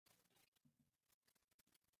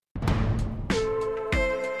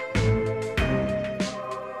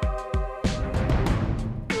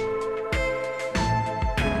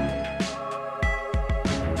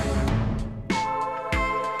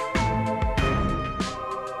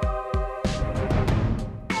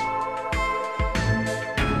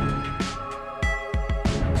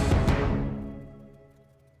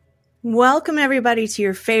Welcome, everybody, to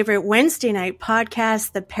your favorite Wednesday night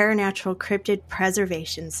podcast, the Paranatural Cryptid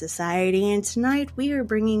Preservation Society. And tonight we are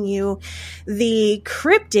bringing you the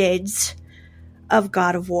Cryptids of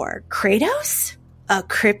God of War. Kratos? A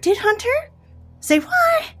cryptid hunter? Say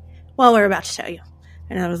what? Well, we're about to tell you.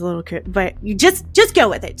 I know it was a little crypt, but you just go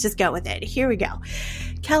with it. Just go with it. Here we go.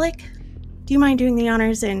 Khelek, do you mind doing the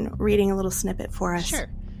honors and reading a little snippet for us? Sure.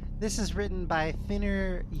 This is written by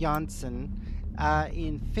Finnur Jonsson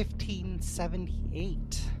in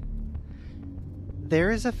 1578. There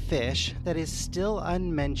is a fish that is still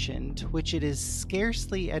unmentioned, which it is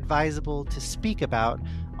scarcely advisable to speak about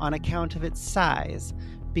on account of its size,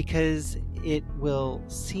 because it will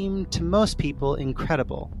seem to most people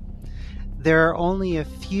incredible. There are only a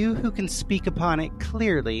few who can speak upon it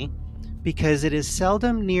clearly, because it is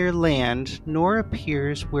seldom near land, nor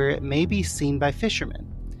appears where it may be seen by fishermen.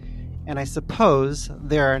 And I suppose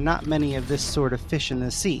there are not many of this sort of fish in the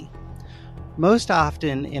sea. Most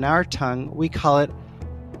often in our tongue we call it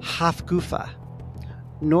hafgufa,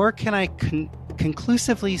 nor can I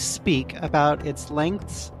conclusively speak about its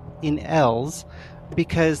lengths in ells,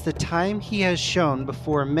 because the time he has shown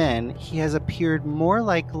before men he has appeared more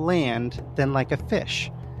like land than like a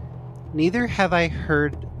fish. Neither have I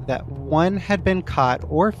heard that one had been caught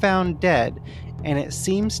or found dead, and it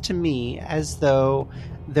seems to me as though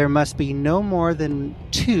there must be no more than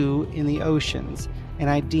two in the oceans, and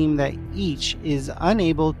I deem that each is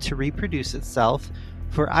unable to reproduce itself,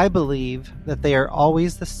 for I believe that they are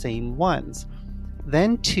always the same ones.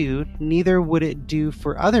 Then, too, neither would it do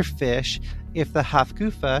for other fish if the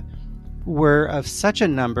hafgufa were of such a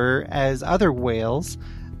number as other whales,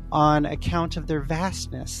 on account of their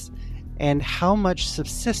vastness, and how much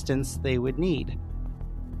subsistence they would need.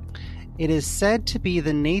 It is said to be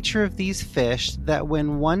the nature of these fish that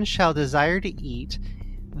when one shall desire to eat,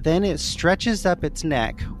 then it stretches up its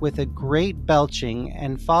neck with a great belching,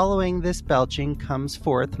 and following this belching comes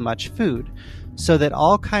forth much food, so that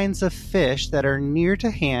all kinds of fish that are near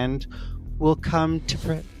to hand will come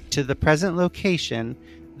to the present location,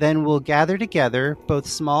 then will gather together, both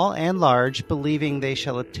small and large, believing they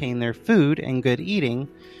shall obtain their food and good eating.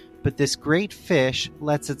 But this great fish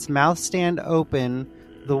lets its mouth stand open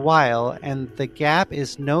the while, and the gap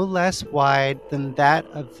is no less wide than that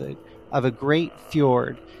of a great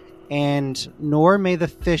fjord, and nor may the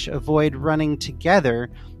fish avoid running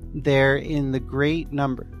together there in their great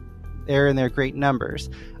numbers.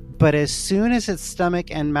 But as soon as its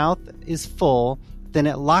stomach and mouth is full, then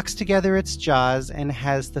it locks together its jaws and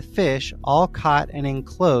has the fish all caught and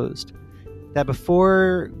enclosed, that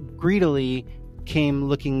before greedily came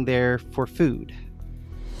looking there for food.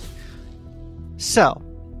 So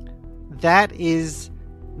that is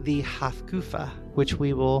the hafgufa, which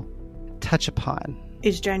we will touch upon.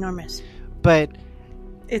 It's ginormous. But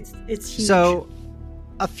it's huge. So,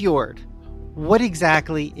 a fjord. What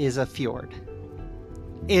exactly is a fjord?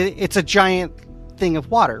 It's a giant thing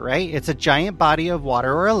of water, right? It's a giant body of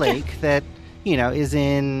water or a lake that, is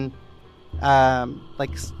in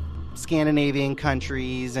like Scandinavian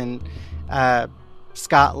countries and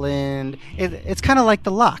Scotland. It's kind of like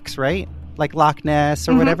the lochs, right? Like Loch Ness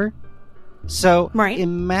or whatever. So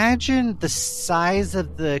Imagine the size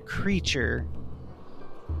of the creature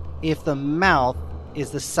if the mouth is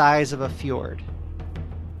the size of a fjord.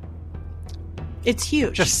 It's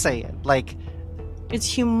huge. Just say it. Like,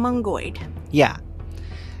 it's humongoid. Yeah.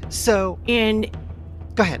 So, and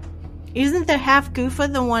go ahead. Isn't the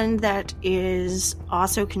hafgufa the one that is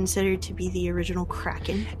also considered to be the original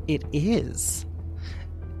kraken? It is.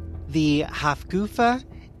 The hafgufa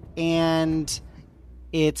and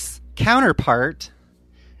its counterpart,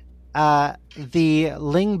 the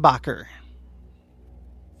Lingbacher.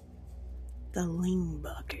 The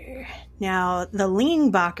Lingbacher. Now, the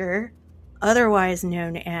Lingbacher, otherwise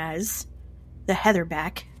known as the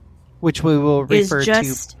heatherback, which we will refer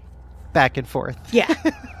to back and forth. Yeah.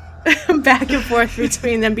 Back and forth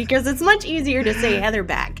between them, because it's much easier to say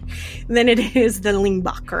heatherback than it is the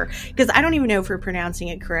Lingbacher. Because I don't even know if we're pronouncing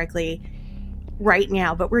it correctly right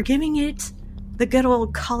now, but we're giving it the good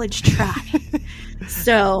old college try.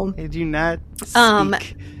 So I do not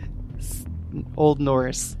speak Old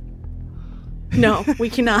Norse. No, we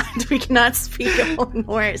cannot. We cannot speak Old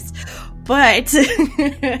Norse. But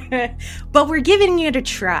we're giving it a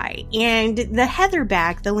try. And the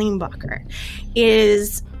heatherback, the Lingbacher,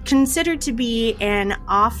 is considered to be an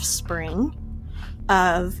offspring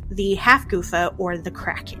of the hafgufa or the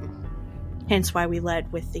kraken. Hence why we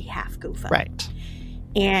led with the hafgufa. Right.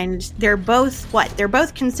 And they're both what? They're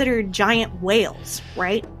both considered giant whales,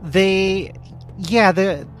 right?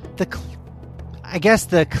 I guess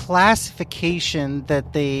the classification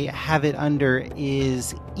that they have it under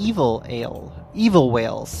is evil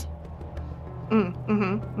whales.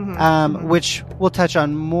 Which we'll touch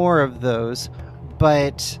on more of those,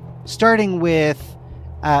 but starting with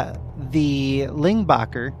the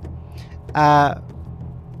Lingbacher,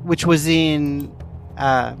 which was in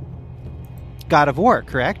God of War,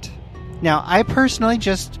 correct? Now, I personally,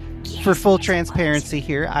 just for full transparency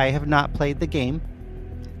here, I have not played the game.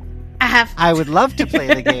 I have. I would love to play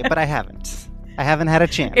the game, but I haven't. I haven't had a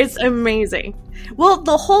chance. It's amazing. Well,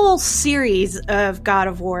 the whole series of God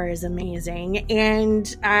of War is amazing,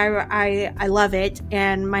 and I love it.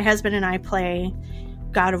 And my husband and I play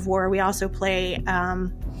God of War. We also play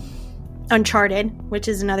Uncharted, which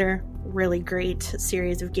is another really great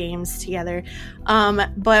series of games together.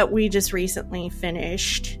 But we just recently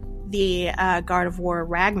finished the God of War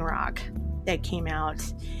Ragnarok that came out,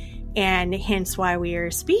 and hence why we are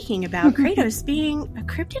speaking about Kratos being a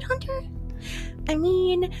cryptid hunter. I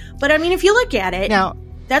mean, if you look at it, now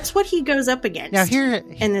that's what he goes up against. Now here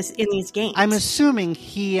in these games, I'm assuming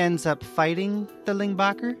he ends up fighting the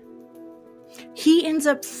Lingbacher. He ends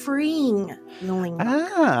up freeing the Lingbacher.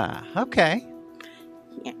 Ah, okay.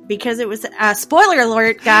 Yeah, because it was spoiler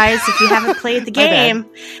alert, guys. If you haven't played the game,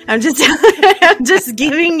 I'm just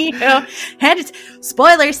giving you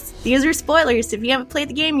spoilers. These are spoilers. If you haven't played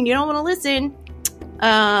the game and you don't want to listen,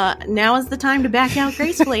 now is the time to back out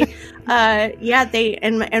gracefully. They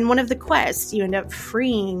and one of the quests, you end up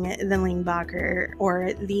freeing the Lingbacher,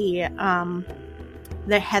 or the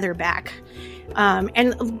heatherback.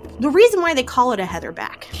 And the reason why they call it a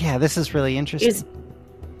heatherback, yeah, this is really interesting.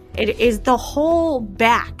 Is the whole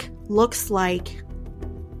back looks like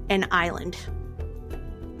an island,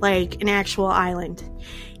 like an actual island,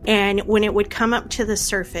 and when it would come up to the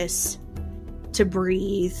surface to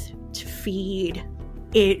breathe, to feed,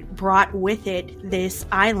 it brought with it this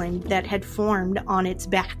island that had formed on its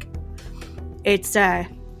back. It's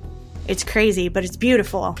crazy, but it's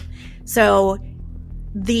beautiful. So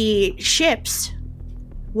the ships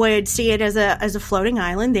would see it as a floating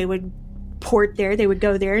island. They would port there, they would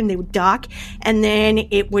go there, and they would dock, and then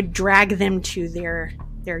it would drag them to their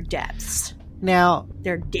depths. Now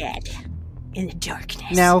they're dead in the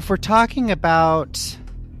darkness. Now, if we're talking about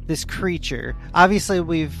this creature, obviously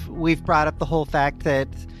we've brought up the whole fact that,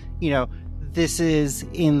 you know, this is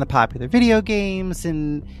in the popular video games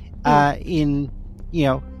and in, you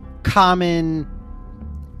know, common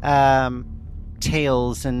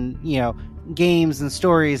tales and, you know, games and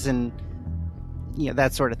stories and, you know,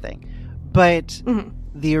 that sort of thing. But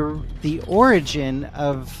the origin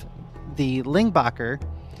of the Lingbacher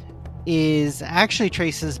actually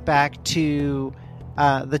traces back to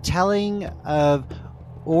the telling of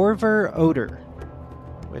Orvar Oder,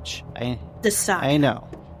 which I know.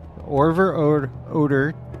 Orvar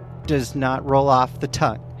Oder does not roll off the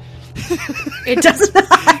tongue. It does not.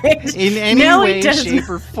 In any way, shape,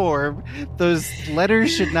 or form, those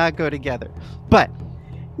letters should not go together. But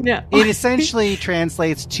no. It essentially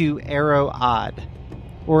translates to arrow odd,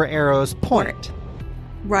 or arrow's point.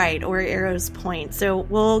 Right, or arrow's point. So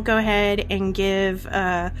we'll go ahead and give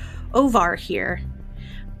Ovar here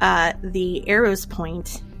the arrow's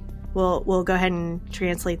point. We'll go ahead and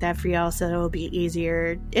translate that for y'all so it'll be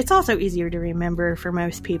easier. It's also easier to remember for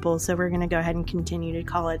most people, so we're going to go ahead and continue to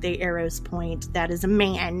call it the arrow's point. That is a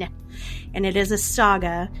man, and it is a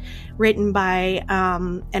saga written by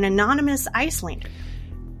an anonymous Icelander.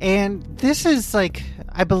 And this is like,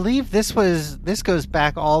 I believe this goes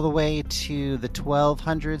back all the way to the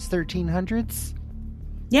 1200s, 1300s.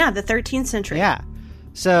 Yeah, the 13th century. Yeah.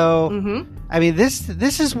 So, I mean,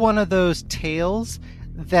 this is one of those tales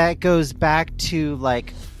that goes back to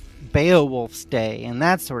like Beowulf's day and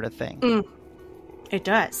that sort of thing. It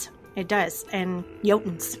does. And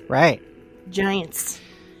Jotuns. Right. Giants.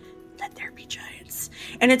 Let there be giants.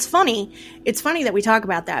 And it's funny that we talk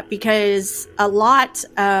about that, because a lot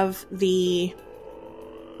of the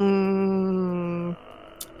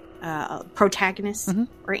protagonists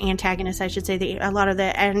or antagonists, I should say, a lot of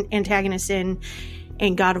the antagonists in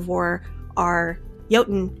God of War are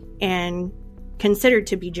Jotun and considered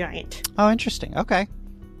to be giant. Oh, interesting. Okay.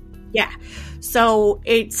 Yeah. So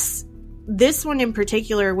this one in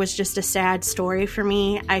particular was just a sad story for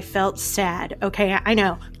me. I felt sad. Okay, I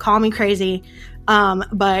know. Call me crazy.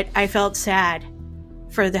 But I felt sad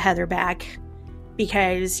for the heatherback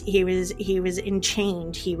because he was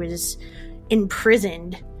enchained. He was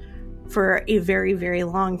imprisoned for a very, very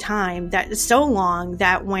long time. That so long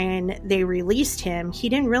that when they released him, he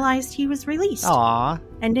didn't realize he was released. Aww.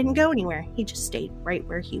 And didn't go anywhere. He just stayed right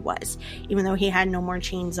where he was, even though he had no more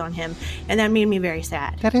chains on him. And that made me very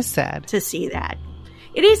sad. That is sad. To see that.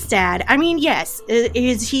 It is sad. I mean, yes.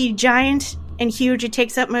 Is he giant and huge? It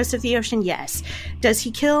takes up most of the ocean? Yes. Does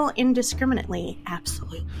he kill indiscriminately?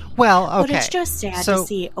 Absolutely. Well, okay. But it's just sad to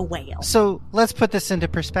see a whale. So let's put this into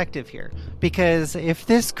perspective here. Because if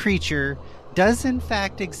this creature does in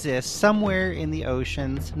fact exist somewhere in the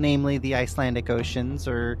oceans, namely the Icelandic oceans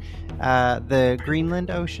or the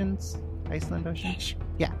Greenland oceans, Iceland oceans?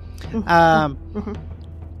 Yeah.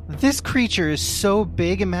 This creature is so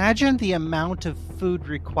big. Imagine the amount of food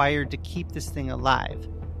required to keep this thing alive.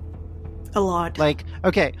 A lot. Like,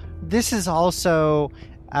 okay, this is also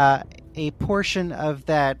a portion of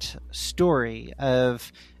that story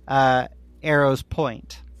of Arrow's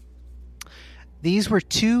Point. These were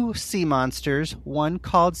two sea monsters, one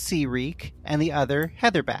called Sea Reek and the other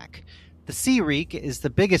Heatherback. The Sea Reek is the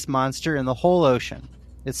biggest monster in the whole ocean.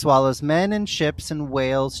 It swallows men and ships and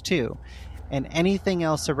whales too, and anything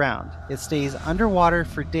else around. It stays underwater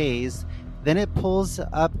for days, then it pulls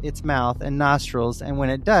up its mouth and nostrils, and when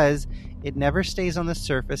it does, it never stays on the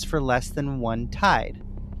surface for less than one tide.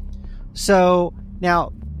 So,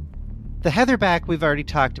 now, the Heatherback we've already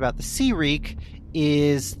talked about. The Sea Reek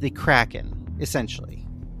is the Kraken, essentially.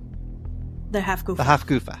 The Hafgufa. The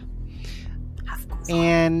Hafgufa.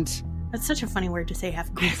 And that's such a funny word to say,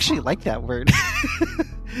 Hafgufa. I actually like that word.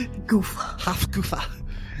 Goofa. Hafgufa.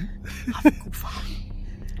 Hafgufa.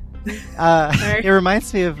 It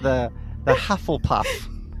reminds me of the Hufflepuff.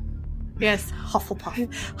 Yes,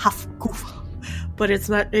 Hufflepuff. Hafgufa. But it's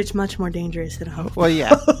much more dangerous than a Hufflepuff. Well, yeah.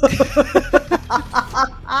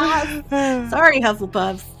 Sorry,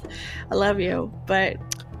 Hufflepuffs. I love you, but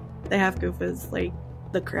the Hafgufa is like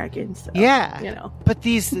the Kraken. So, yeah, you know. But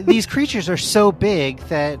these creatures are so big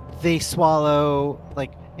that they swallow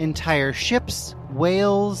like entire ships,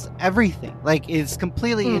 whales, everything. Like, it's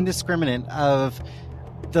completely indiscriminate of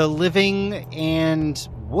the living and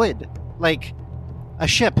wood. Like, a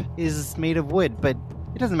ship is made of wood, but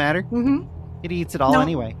it doesn't matter. Mm-hmm. It eats it all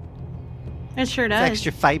anyway. It sure does. It's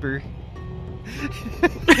extra fiber.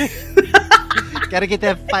 Gotta get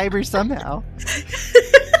that fiber somehow.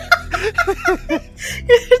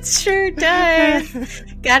 It sure does.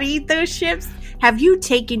 Gotta eat those ships. Have you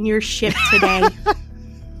taken your ship today?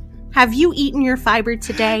 Have you eaten your fiber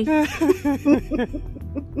today?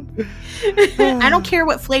 I don't care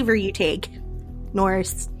what flavor you take.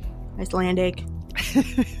 Norse, Icelandic,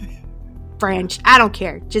 French. I don't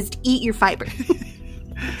care. Just eat your fiber.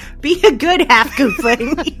 Be a good Hafgufa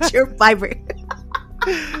and eat your fiber.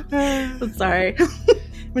 I'm sorry.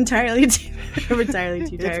 I'm entirely too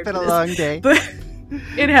tired. It's been a long day. But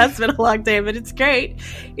it has been a long day, but it's great.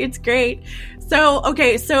 It's great. So,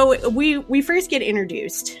 okay, so we first get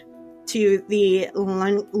introduced to the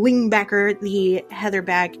Lingbacker, the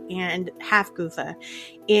Heatherback, and Hafgufa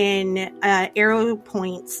in Arrow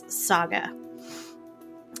Point's saga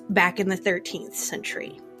back in the 13th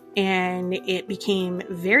century. And it became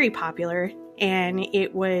very popular, and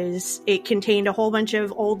it contained a whole bunch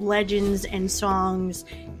of old legends and songs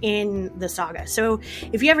in the saga. So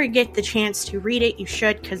if you ever get the chance to read it, you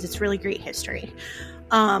should, because it's really great history.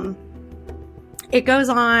 It goes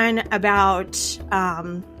on about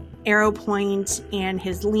Arrow Point and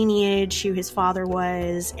his lineage, who his father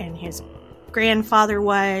was and his grandfather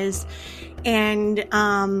was, and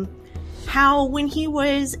how when he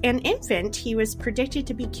was an infant, he was predicted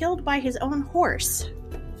to be killed by his own horse,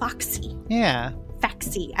 Foxy. Yeah.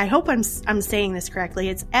 Faxi. I hope I'm saying this correctly.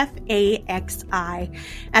 It's Faxi,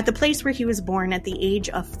 at the place where he was born at the age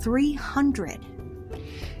of 300.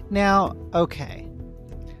 Now, okay.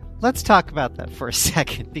 Let's talk about that for a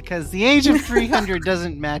second, because the age of 300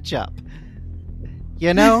 doesn't match up.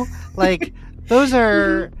 You know? Like, those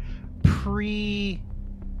are pre-flood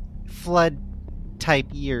type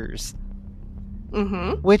years.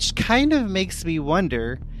 Mm-hmm. Which kind of makes me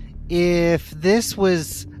wonder if this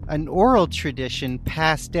was an oral tradition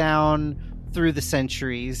passed down through the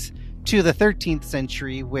centuries to the 13th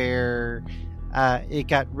century, where it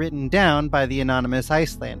got written down by the anonymous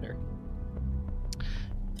Icelander.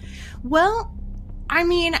 Well, I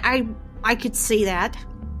mean, I could see that.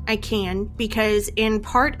 I can, because in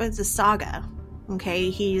part of the saga, okay,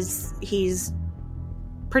 he's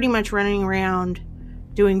pretty much running around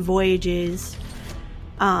doing voyages,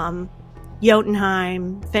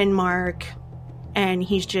 Jotunheim, Finnmark, and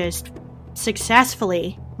he's just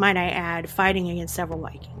successfully, might I add, fighting against several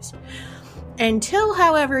Vikings. Until,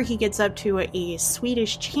 however, he gets up to a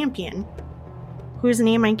Swedish champion, whose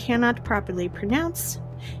name I cannot properly pronounce.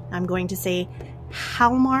 I'm going to say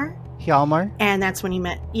Hjalmar. Hjalmar? And that's when he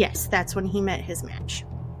met his match.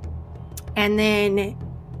 And then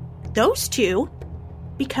those two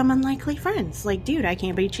become unlikely friends. Like, dude, I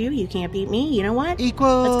can't beat you. You can't beat me. You know what?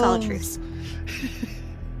 Equals. Let's call it truce.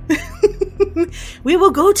 We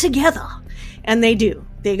will go together. And they do.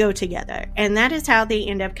 They go together. And that is how they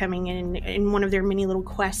end up coming in one of their many little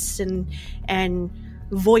quests and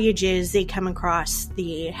voyages. They come across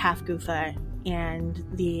the Half-Goofa and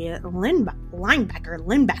the Lingbacker.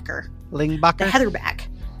 The Heatherback.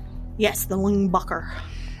 Yes, the Lingbacker.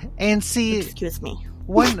 And see... Excuse me.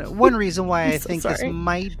 One reason why I think sorry. this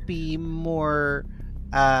might be more...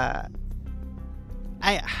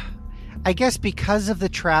 I guess because of the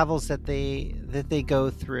travels that they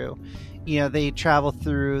go through. You know, they travel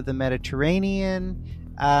through the Mediterranean,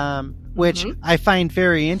 which I find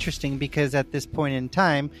very interesting because at this point in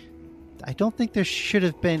time, I don't think there should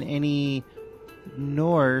have been any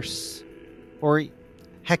Norse or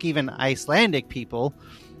heck, even Icelandic people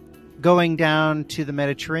going down to the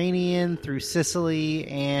Mediterranean, through Sicily,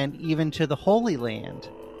 and even to the Holy Land.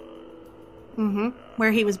 Mm-hmm.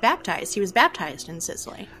 Where he was baptized. He was baptized in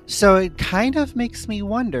Sicily. So it kind of makes me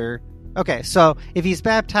wonder... Okay, so if he's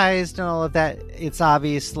baptized and all of that, it's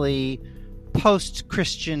obviously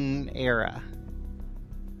post-Christian era.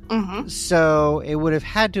 Mm-hmm. So it would have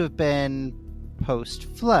had to have been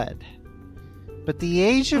post-flood. But the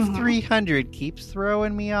age of 300 keeps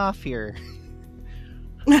throwing me off here.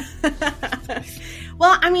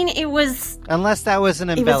 Well, I mean, it was... Unless that was an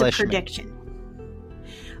embellishment. It was a prediction.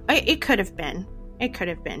 It could have been. It could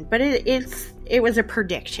have been. But it was a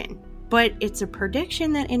prediction. But it's a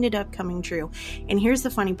prediction that ended up coming true. And here's the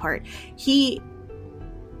funny part.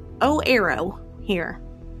 Arrow here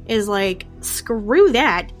is like, screw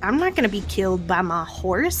that. I'm not going to be killed by my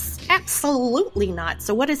horse. Absolutely not.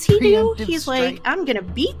 So what does he do? He's like, I'm going to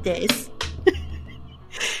beat this.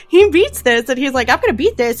 He beats this and he's like, I'm going to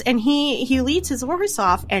beat this. And he leads his horse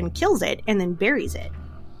off and kills it and then buries it.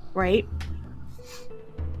 Right?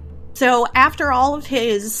 So after all of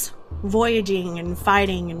his voyaging and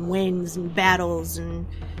fighting and wins and battles and,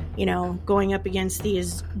 you know, going up against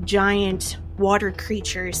these giant water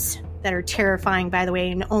creatures that are terrifying, by the way,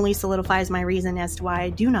 and only solidifies my reason as to why I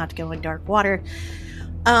do not go in dark water.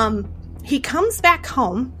 He comes back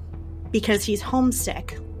home because he's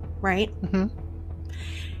homesick, right? Mm-hmm.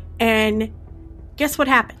 And guess what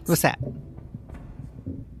happens? What's that?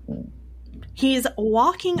 He's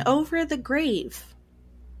walking over the grave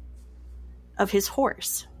of his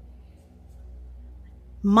horse,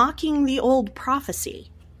 mocking the old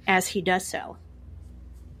prophecy as he does so,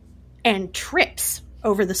 and trips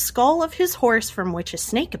over the skull of his horse from which a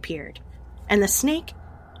snake appeared, and the snake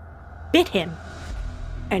bit him,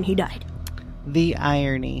 and he died. The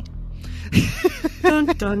irony. Dun,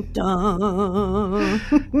 dun,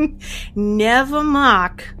 dun. Never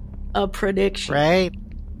mock a prediction. Right?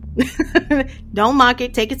 Don't mock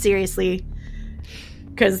it. Take it seriously.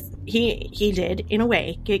 Because he did, in a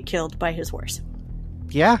way, get killed by his horse.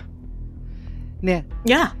 Yeah.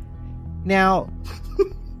 Yeah. Now,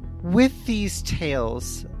 with these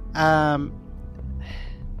tales, the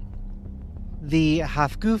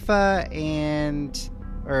Half-Goofa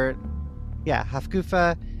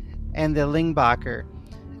and the Lingbacker,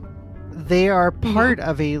 they are part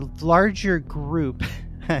of a larger group.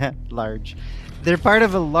 They're part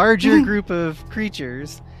of a larger group of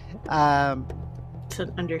creatures. It's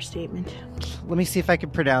an understatement. Let me see if I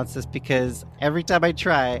can pronounce this, because every time I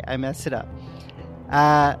try, I mess it up.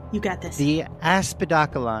 You got this. The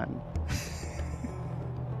Aspidocalon.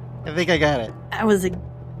 I think I got it. That was a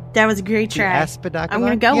great try. The Aspidocalon? I'm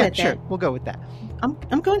going to go with sure. it. We'll go with that.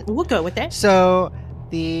 We'll go with it. So,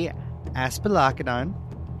 the Aspidocalon.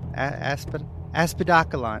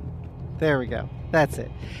 Aspidocalon. There we go. That's it.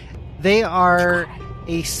 They are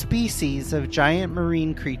a species of giant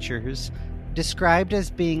marine creatures described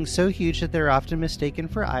as being so huge that they're often mistaken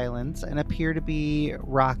for islands and appear to be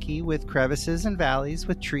rocky with crevices and valleys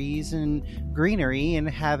with trees and greenery and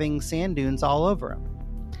having sand dunes all over them.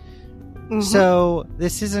 Mm-hmm. So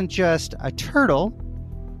this isn't just a turtle.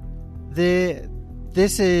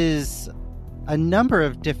 This is a number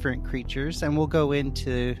of different creatures, and we'll go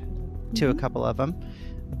into a couple of them.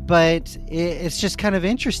 But it's just kind of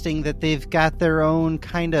interesting that they've got their own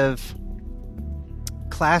kind of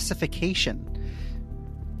classification.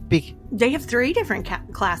 They have 3 different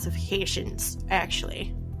classifications,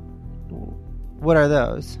 actually. What are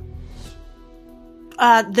those?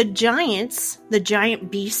 The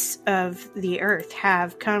giant beasts of the earth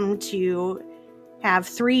have come to have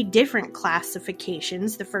 3 different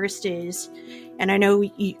classifications. The first is, and I know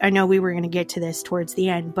we were going to get to this towards the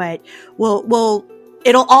end, but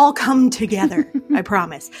it'll all come together. I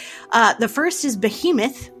promise. The first is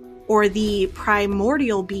behemoth, or the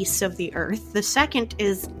primordial beasts of the earth. The second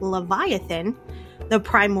is Leviathan, the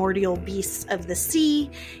primordial beasts of the sea.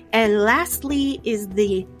 And lastly is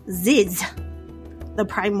the Ziz, the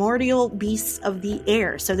primordial beasts of the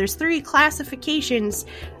air. So there's 3 classifications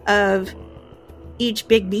of each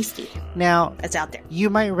big beastie now that's out there. You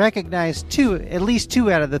might recognize at least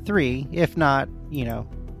 2 out of the 3, if not,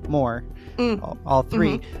 more, all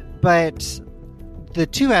 3. Mm-hmm. But the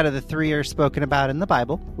 2 out of the 3 are spoken about in the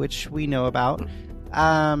Bible, which we know about,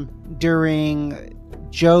 during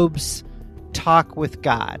Job's talk with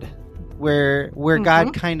God, where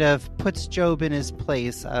God kind of puts Job in his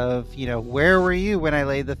place of, where were you when I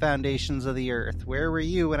laid the foundations of the earth? Where were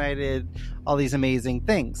you when I did all these amazing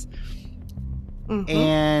things?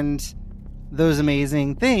 And those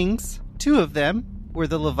amazing things, 2 of them were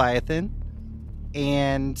the Leviathan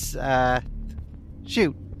and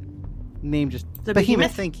name just the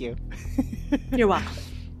Behemoth. Thank you. You're welcome.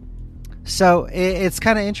 So it's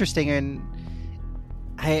kind of interesting, and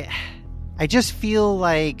I just feel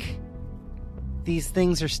like these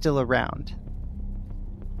things are still around.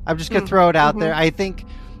 I'm just gonna throw it out there. I think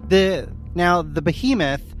the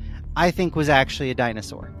Behemoth, I think, was actually a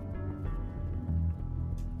dinosaur.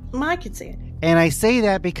 I could see it. And I say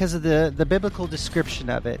that because of the biblical description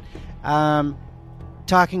of it.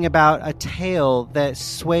 Talking about a tail that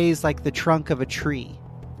sways like the trunk of a tree,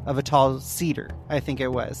 of a tall cedar, I think it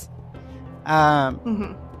was.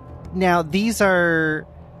 Now, these are,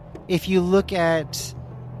 if you look at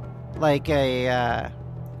like a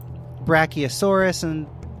Brachiosaurus and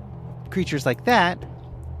creatures like that,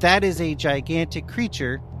 that is a gigantic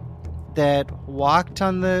creature that walked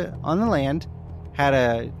on the land, had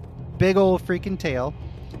a big old freaking tail,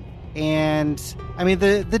 and I mean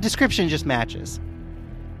the description just matches.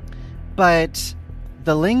 But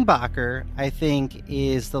the Lingbacher, I think,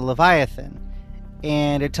 is the Leviathan,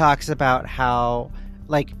 and it talks about how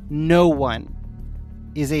no one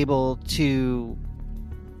is able to,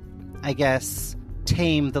 I guess,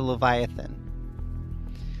 tame the Leviathan.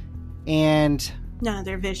 And no,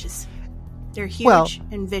 they're vicious. They're huge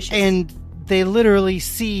and vicious, and they literally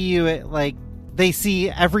see you at they see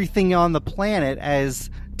everything on the planet as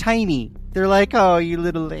tiny. They're like, "Oh, you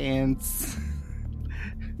little ants.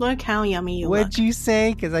 Look how yummy you What'd you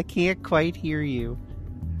say? Because I can't quite hear you."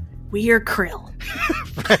 We're krill.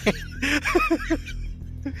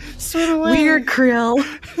 We're krill.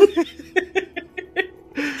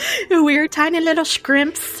 We're tiny little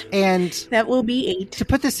scrimps. And that will be 8. To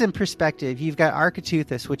put this in perspective, you've got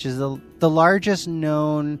Architeuthis, which is the largest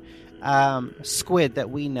known squid that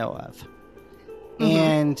we know of.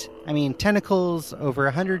 And, I mean, tentacles over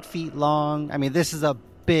 100 feet long. I mean, this is a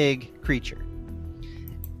big creature.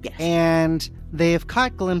 Yes. And they have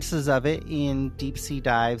caught glimpses of it in deep sea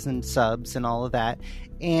dives and subs and all of that.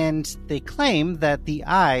 And they claim that the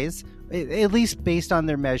eyes, at least based on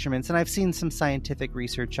their measurements, and I've seen some scientific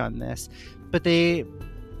research on this, but they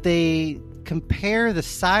compare the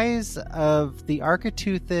size of the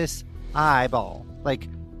Architeuthis eyeball,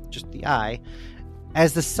 just the eye,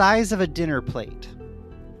 as the size of a dinner plate.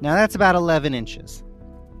 Now that's about 11 inches.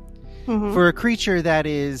 For a creature that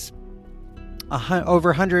is over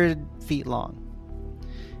 100 feet long.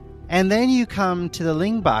 And then you come to the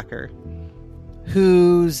Lingbacher,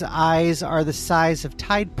 whose eyes are the size of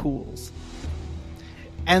tide pools.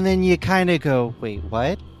 And then you kind of go, wait,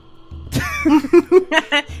 what?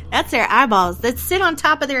 That's their eyeballs that sit on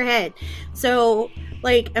top of their head. So,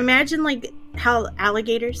 imagine how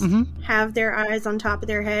alligators have their eyes on top of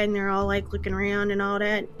their head and they're all looking around and all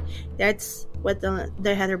that. That's what the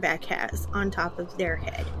heatherback has on top of their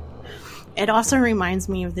head. It also reminds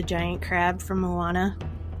me of the giant crab from Moana.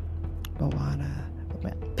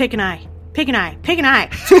 Pick an eye. Pick an eye. Pick an eye.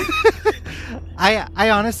 I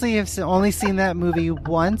honestly have only seen that movie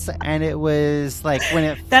once, and it was when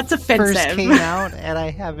it That's offensive. First came out, and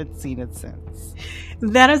I haven't seen it since.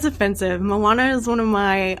 That is offensive. Moana is one of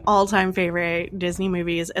my all-time favorite Disney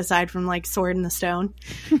movies, aside from Sword in the Stone.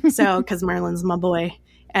 So, because Merlin's my boy,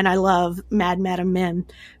 and I love Mad Madam Mim.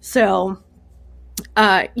 So,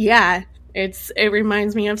 yeah, it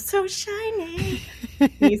reminds me of So Shiny.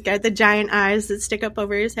 He's got the giant eyes that stick up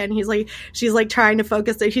over his head, and she's trying to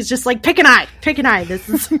focus it. He's just pick an eye, pick an eye. This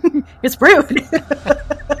is, it's rude.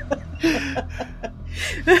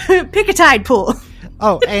 Pick a tide pool.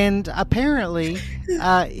 Oh, and apparently,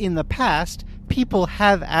 in the past, people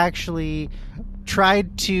have actually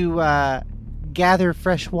tried to gather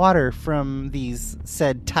fresh water from these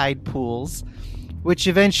said tide pools, which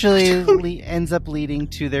eventually ends up leading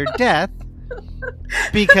to their death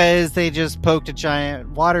because they just poked a giant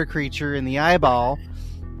water creature in the eyeball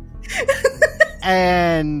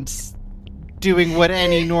and doing what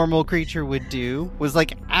any normal creature would do was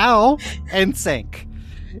like, ow, and sank.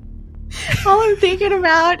 All I'm thinking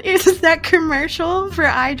about is that commercial for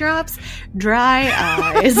eye drops, dry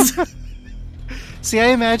eyes. See, I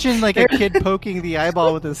imagine like a kid poking the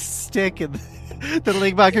eyeball with a stick and the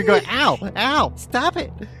Lingbacher going, ow, ow, stop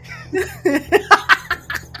it.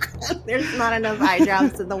 There's not enough eye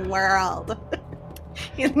drops in the world.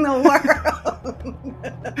 In the world.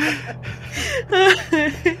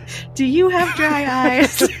 Do you have dry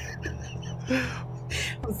eyes?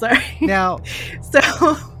 I'm sorry. Now,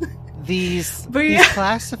 so these yeah.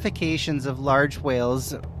 classifications of large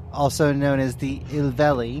whales, also known as the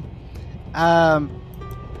Ilveli,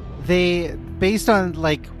 they, based on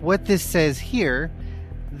like what this says here,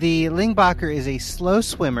 the Lingbacher is a slow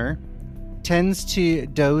swimmer, tends to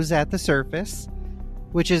doze at the surface,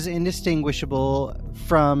 which is indistinguishable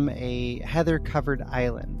from a heather-covered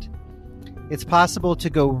island. It's possible to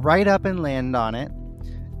go right up and land on it,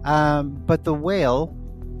 but the whale,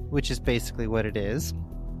 which is basically what it is,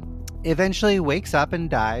 eventually wakes up and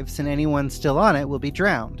dives, and anyone still on it will be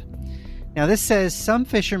drowned. Now, this says some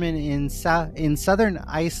fishermen in southern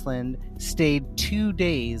Iceland stayed 2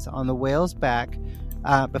 days on the whale's back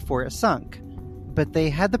before it sunk, but they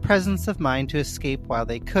had the presence of mind to escape while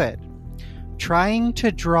they could. Trying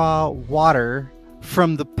to draw water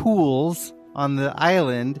from the pools on the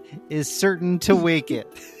island is certain to wake it.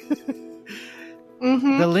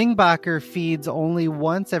 Mm-hmm. The Lingbacher feeds only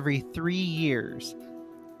once every 3 years,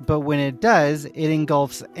 but when it does, it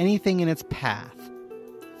engulfs anything in its path.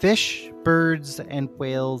 Fish, birds, and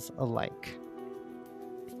whales alike.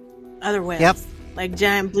 Other whales. Yep. Like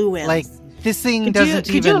giant blue whales. Like, this thing doesn't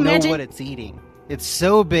even know what it's eating. It's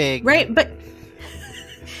so big. Right, but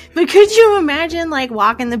could you imagine, like,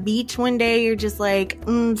 walking the beach one day, you're just like,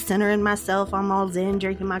 centering myself, I'm all zen,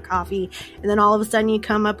 drinking my coffee, and then all of a sudden you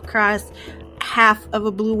come up across half of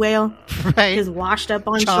a blue whale. Right. Just washed up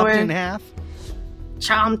on Chopped shore. in half.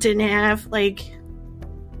 Chomped in half. Like,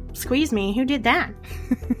 squeeze me. Who did that?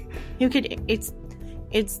 Who could... It's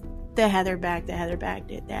the Heatherback. The Heatherback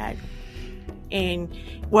did that. And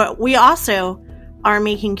what we also are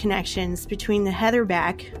making connections between the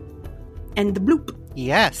Heatherback and the bloop.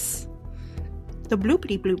 Yes. The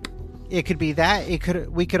bloopity bloop. It could be that.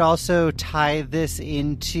 We could also tie this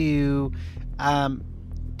into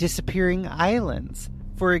disappearing islands.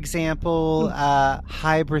 For example,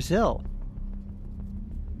 High Brazil.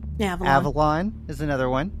 Avalon is another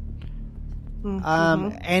one.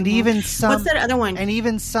 And even some... What's that other one? And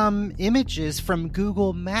even some images from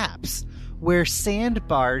Google Maps where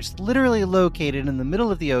sandbars literally located in the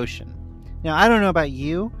middle of the ocean. Now, I don't know about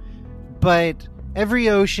you, but every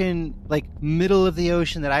ocean, like middle of the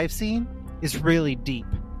ocean that I've seen, is really deep.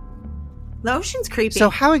 The ocean's creepy. So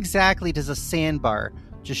how exactly does a sandbar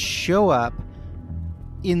just show up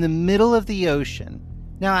in the middle of the ocean?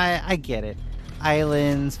 Now, I get it.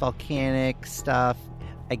 Islands, volcanic stuff,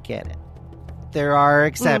 I get it. There are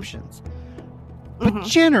exceptions. But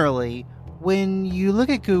generally, when you look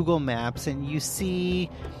at Google Maps and you see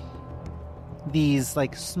these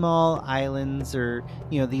like small islands or,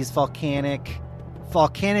 these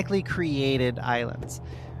volcanically created islands,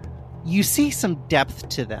 you see some depth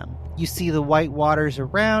to them. You see the white waters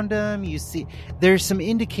around them. There's some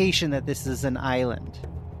indication that this is an island.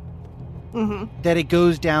 That it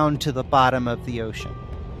goes down to the bottom of the ocean.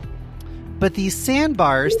 But these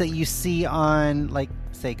sandbars that you see on, like,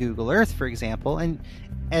 say, Google Earth, for example,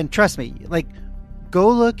 and trust me, like, go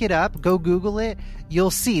look it up, go Google it, you'll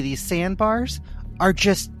see these sandbars are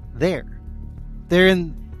just there. They're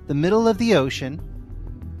in the middle of the ocean,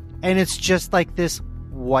 and it's just like this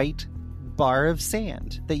white bar of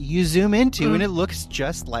sand that you zoom into, and it looks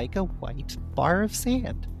just like a white bar of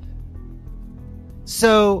sand.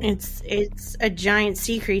 So it's a giant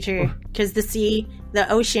sea creature because the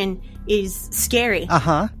ocean is scary.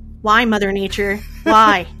 Why, Mother Nature?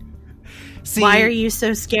 Why? See, why are you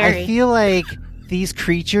so scary? I feel like these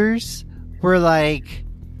creatures were like,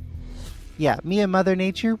 yeah, me and Mother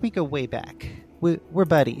Nature, we go way back. We're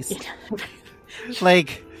buddies.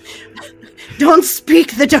 Like, don't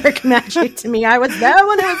speak the dark magic to me. I was there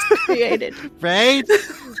when it was created. Right?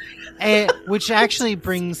 Which actually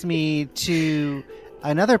brings me to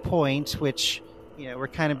another point, which, we're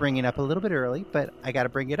kind of bringing up a little bit early, but I got to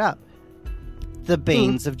bring it up. The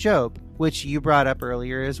Banes of Job, which you brought up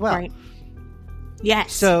earlier as well. Right.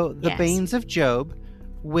 Yes. So the Banes of Job,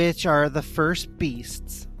 which are the first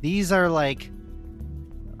beasts, these are like,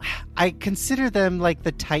 I consider them like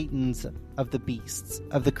the titans of the beasts,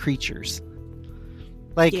 of the creatures.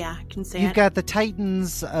 Like, yeah, I can say you've got the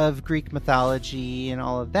Titans of Greek mythology and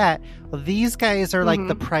all of that. Well, these guys are like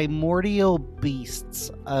the primordial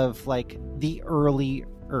beasts of like the early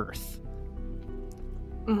Earth.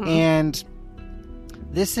 And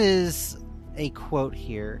this is a quote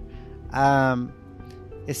here.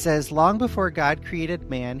 It says, long before God created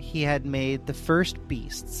man, he had made the first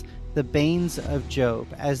beasts, the banes of Job,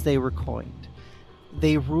 as they were coined.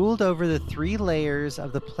 They ruled over the 3 layers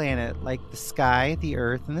of the planet, like the sky, the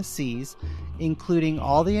earth, and the seas, including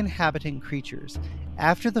all the inhabitant creatures.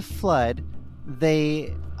 After the flood,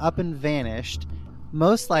 they up and vanished,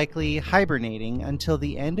 most likely hibernating until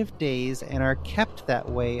the end of days, and are kept that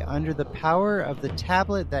way under the power of the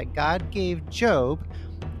tablet that God gave Job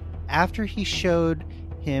after he showed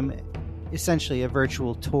him essentially a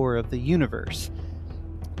virtual tour of the universe.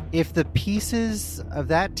 If the pieces of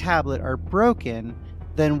that tablet are broken,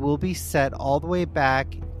 then we'll be set all the way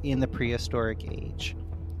back in the prehistoric age.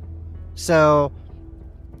 So,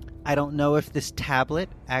 I don't know if this tablet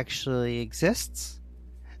actually exists.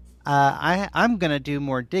 I'm going to do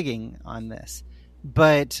more digging on this.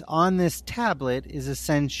 But on this tablet is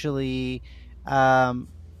essentially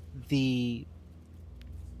these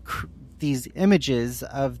images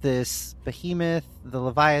of this behemoth, the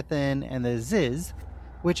Leviathan, and the Ziz,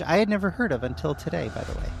 which I had never heard of until today, by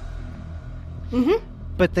the way.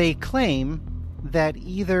 But they claim that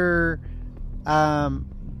either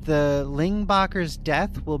the Lingbacher's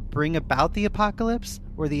death will bring about the apocalypse,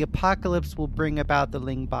 or the apocalypse will bring about the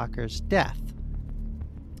Lingbacher's death.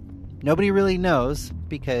 Nobody really knows,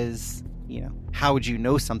 because, how would you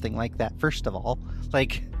know something like that, first of all?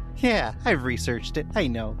 Like, yeah, I've researched it, I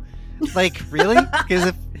know. Like, really?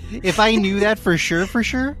 Because if I knew that for sure.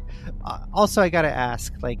 Also, I gotta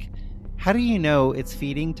ask, like, how do you know its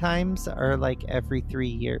feeding times are like every 3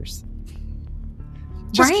 years?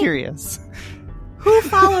 Just curious. Who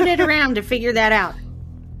followed it around to figure that out?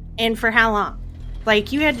 And for how long?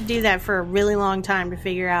 Like, you had to do that for a really long time to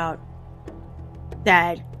figure out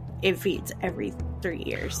that it feeds every 3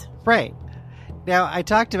 years. Right. Now, I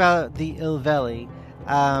talked about the Ilveli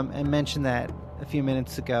and mentioned that a few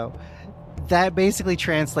minutes ago. That basically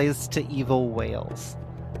translates to evil whales.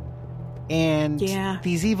 And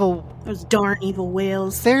those darn evil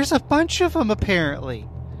whales. There's a bunch of them, apparently.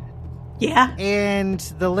 Yeah. And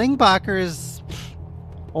the Lingbacher is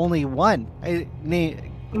only one. I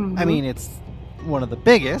mean, it's one of the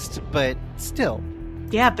biggest, but still.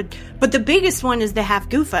 Yeah, but the biggest one is the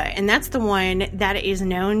Half-Gufa, and that's the one that is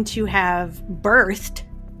known to have birthed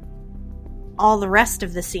all the rest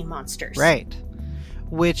of the sea monsters. Right.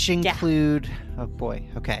 Which include... Yeah. Oh, boy.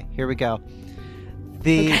 Okay, here we go.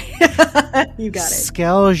 The you got it.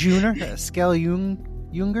 Skeljunger,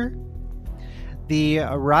 the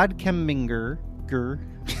Rodkemminger,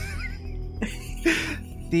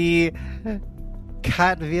 the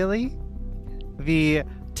Katvili, the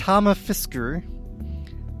Tamafisker,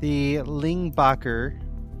 the Lingbacher,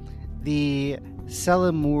 the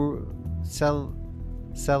Selamoder,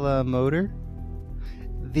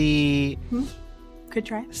 the Good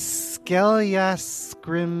try.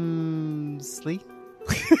 Skeljaskrimsli,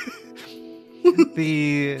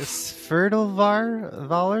 the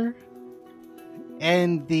Sverdolvar,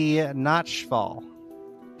 and the Notchfall.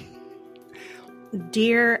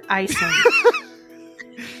 Dear Iceland,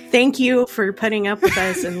 thank you for putting up with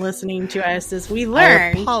us and listening to us as we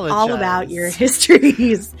learn all about your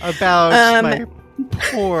histories. About my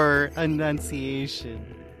poor enunciation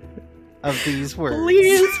of these words.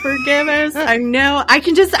 Please forgive us. I know. I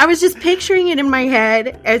was just picturing it in my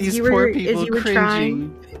head as these you were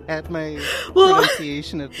trying at my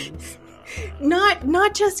pronunciation of these.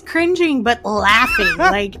 Not just cringing, but laughing.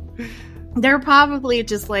 Like, they're probably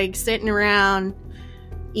just like sitting around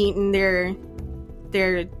eating their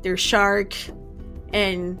shark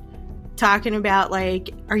and talking about,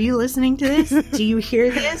 like, are you listening to this? Do you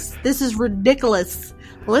hear this? This is ridiculous.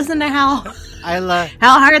 Listen to how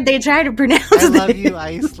hard they try to pronounce it. I love you,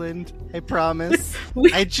 Iceland. I promise.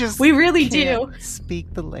 We really do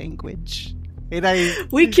speak the language, and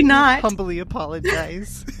we cannot humbly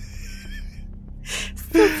apologize.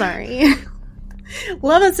 So sorry.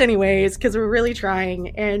 Love us anyways, because we're really trying,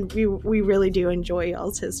 and we really do enjoy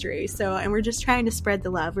y'all's history. So, and we're just trying to spread the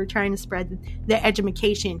love. We're trying to spread the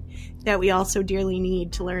education that we all so dearly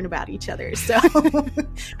need to learn about each other. So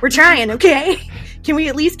we're trying, okay? Can we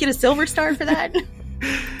at least get a silver star for that?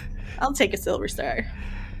 I'll take a silver star.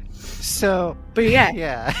 So, but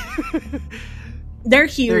yeah. They're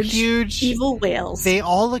huge. They're huge evil whales. They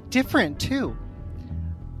all look different too.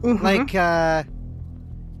 Mm-hmm. Like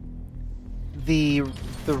the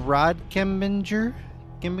Rodkemminger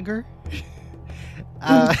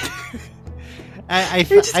I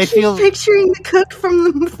keep feel picturing the cook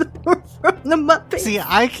from the Muppets. See,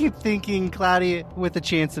 I keep thinking Cloudy with a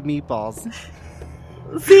chance of meatballs.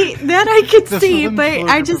 See, that I could see, but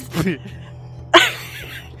I just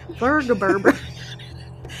Burger.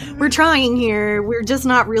 We're trying here. We're just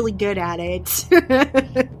not really good at it.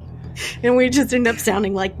 And we just end up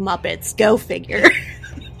sounding like Muppets. Go figure.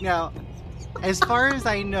 Now, as far as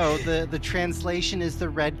I know, the translation is the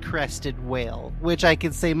red-crested whale, which I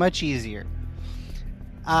could say much easier.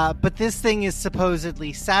 But this thing is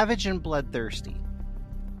supposedly savage and bloodthirsty.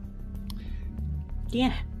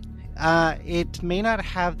 Yeah. It may not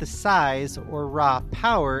have the size or raw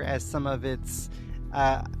power as some of its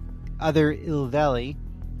other Ilveli,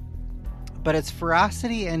 but its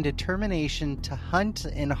ferocity and determination to hunt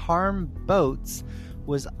and harm boats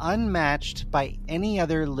was unmatched by any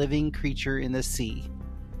other living creature in the sea.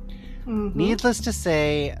 Mm-hmm. Needless to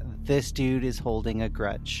say, this dude is holding a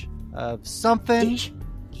grudge of something.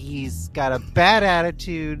 He's got a bad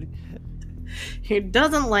attitude. He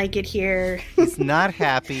doesn't like it here. He's not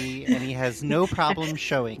happy, and he has no problem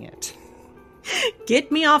showing it.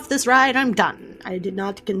 Get me off this ride, I'm done. I did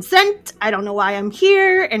not consent, I don't know why I'm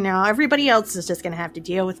here, and now everybody else is just going to have to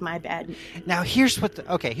deal with my bad... Now, here's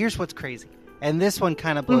what's crazy. And this one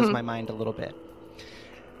kind of blows my mind a little bit.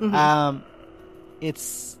 Mm-hmm.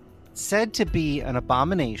 It's said to be an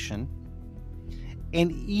abomination,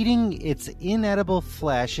 and eating its inedible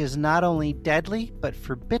flesh is not only deadly, but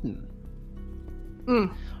forbidden.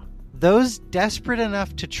 Those desperate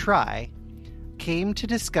enough to try came to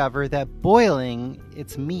discover that boiling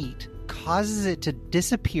its meat causes it to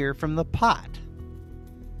disappear from the pot.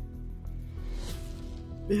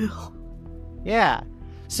 Ew. Yeah.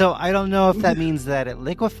 So I don't know if that means that it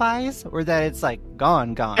liquefies or that it's like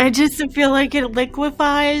gone. I just feel like it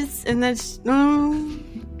liquefies, and that's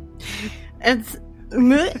it's.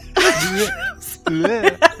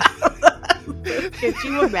 Could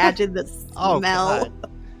you imagine the smell?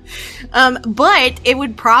 Oh, but it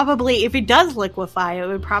would probably, if it does liquefy, it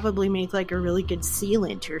would probably make like a really good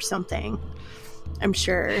sealant or something. I'm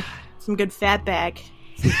sure. Some good fatback.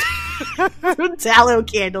 Some tallow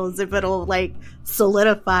candles if it'll like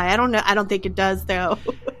solidify. I don't know. I don't think it does though.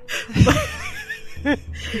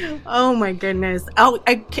 Oh my goodness.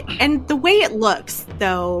 And the way it looks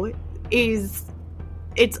though is,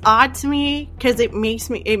 it's odd to me because it makes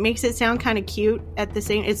it sound kind of cute at the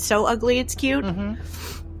same. It's so ugly it's cute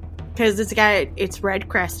because it's red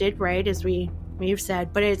crested, right, as we've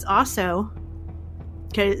said, but it's also,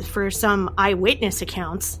 because for some eyewitness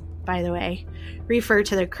accounts, by the way, refer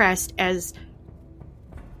to the crest as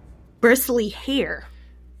bristly hair,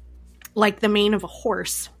 like the mane of a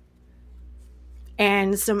horse.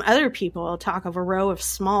 And some other people talk of a row of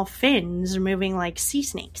small fins moving like sea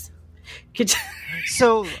snakes.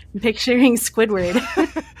 So picturing Squidward.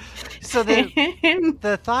 So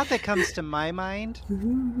the thought that comes to my mind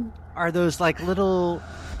are those little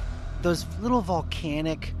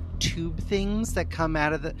volcanic tube things that come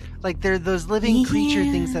out of they're those living creature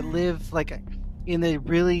things that live like in the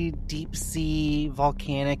really deep sea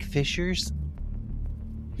volcanic fissures.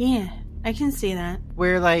 Yeah, I can see that.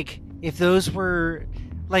 Where like if those were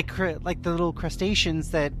like the little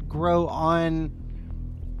crustaceans that grow on,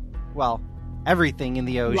 well, everything in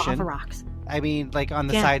the ocean. Lava rocks. I mean, like on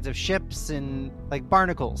the sides of ships and like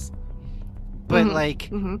barnacles. But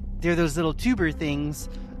they're those little tuber things,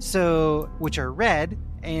 which are red,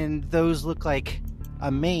 and those look like a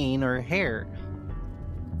mane or hair.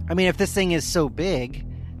 I mean, if this thing is so big,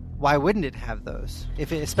 why wouldn't it have those?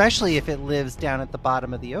 Especially if it lives down at the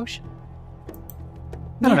bottom of the ocean.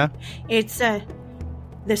 I don't know. It's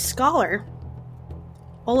the scholar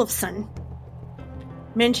Olafsson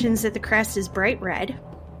mentions that the crest is bright red,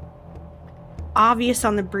 obvious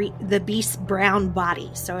on the beast's brown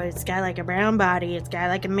body. So it's got like a brown body, it's got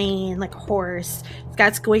like a mane, like a horse, it's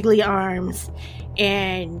got squiggly arms,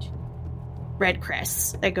 and red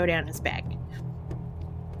crests that go down its back.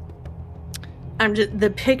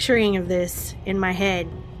 The picturing of this in my head,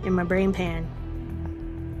 in my brain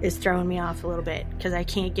pan, is throwing me off a little bit because I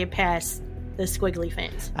can't get past the squiggly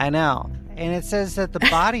fins. I know. And it says that the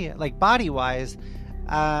body, like body-wise,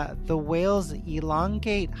 the whale's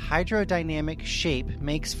elongate hydrodynamic shape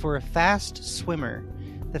makes for a fast swimmer,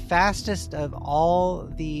 the fastest of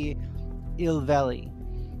all the Ilveli.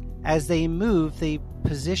 As they move, their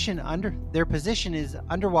position is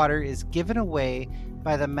underwater is given away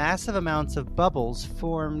by the massive amounts of bubbles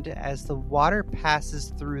formed as the water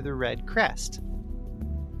passes through the red crest.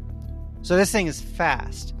 So this thing is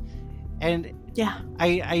fast. And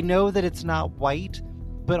I know that it's not white,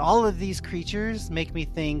 but all of these creatures make me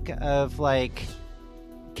think of like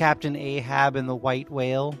Captain Ahab and the white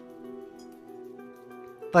whale?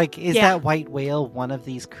 Like, is Yeah. that white whale one of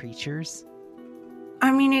these creatures?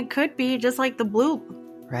 I mean, it could be just like the blue.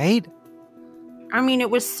 Right? I mean, it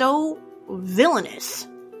was so villainous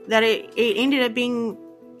that it ended up being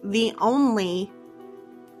the only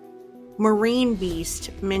marine beast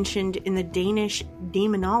mentioned in the Danish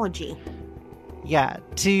demonology. Yeah,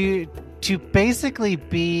 to basically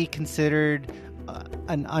be considered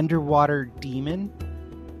an underwater demon,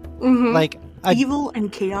 Mm-hmm. like Evil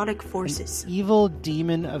and chaotic forces. an evil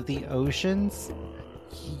demon of the oceans,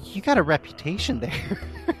 you got a reputation there.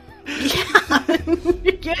 Yeah.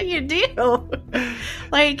 Yeah, you do.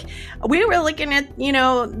 Like, we were looking at, the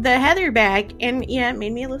heatherback, and yeah, it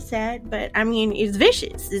made me a little sad, but I mean, it's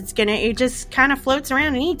vicious. It just kind of floats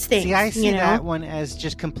around and eats things. See, I see that one as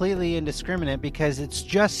just completely indiscriminate because it's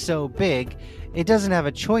just so big, it doesn't have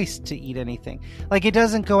a choice to eat anything. Like, it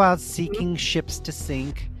doesn't go out seeking ships to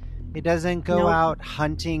sink. It doesn't go out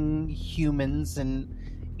hunting humans, and,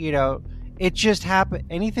 it just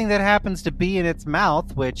anything that happens to be in its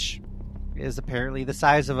mouth, which is apparently the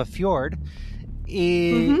size of a fjord,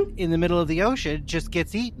 in the middle of the ocean, just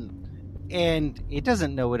gets eaten. And it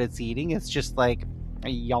doesn't know what it's eating. It's just like a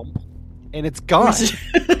yump, and it's gone.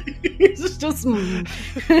 It's just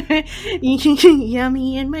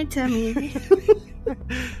yummy in my tummy.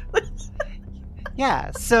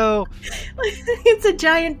 Yeah, so It's a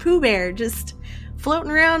giant Pooh Bear just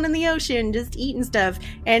floating around in the ocean, just eating stuff.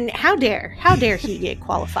 And how dare he get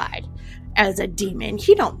qualified as a demon?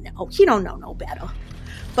 He don't know no better.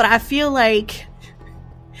 But I feel like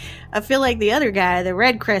the other guy, the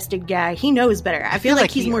red-crested guy, he knows better. I feel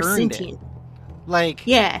like he's more sentient. Like,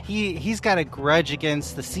 yeah, he's got a grudge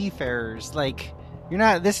against the seafarers. Like,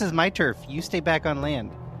 this is my turf. You stay back on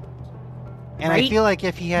land. And right? I feel like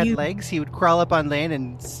if he had legs, he would crawl up on land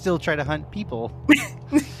and still try to hunt people.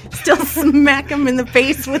 Still smack him in the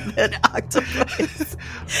face with an octopus.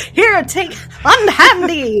 Here, unhand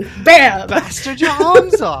thee, bam! Bastard, your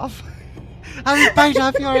arms off. I'll bite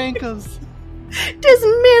off your ankles. Tis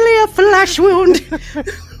merely a flesh wound.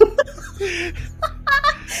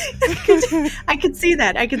 I could see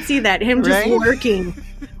that. Him just working,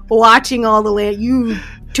 watching all the land. You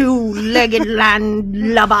two-legged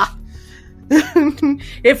landlubber.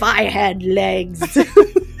 If I had legs.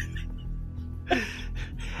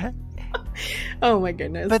 Oh my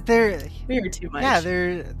goodness. But we are too much. Yeah,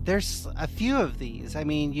 there's a few of these. I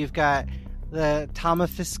mean, you've got the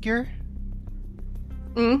Tomafisker,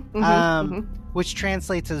 which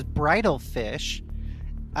translates as bridal fish,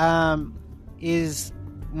 is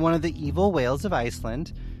one of the evil whales of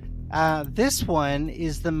Iceland. This one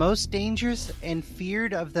is the most dangerous and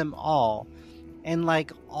feared of them all. And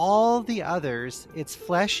like all the others, its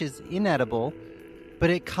flesh is inedible, but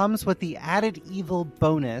it comes with the added evil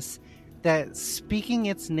bonus that speaking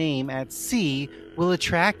its name at sea will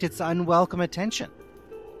attract its unwelcome attention.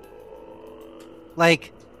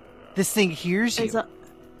 Like, this thing hears you.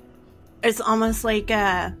 It's almost like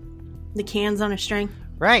the cans on a string.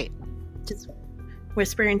 Right. Just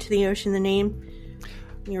whisper into the ocean the name.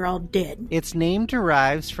 You're all dead. Its name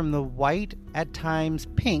derives from the white, at times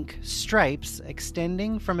pink, stripes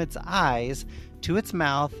extending from its eyes to its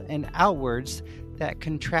mouth and outwards that,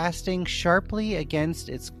 contrasting sharply against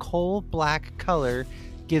its coal-black color,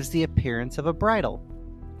 gives the appearance of a bridle.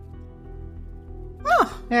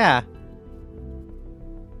 Oh. Yeah.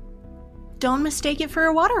 Don't mistake it for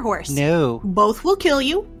a water horse. No. Both will kill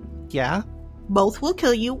you. Yeah? Both will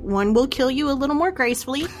kill you. One will kill you a little more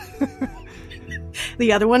gracefully.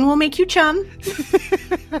 The other one will make you chum.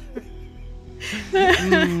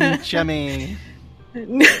 Chummy.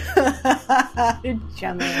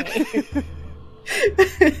 Chummy.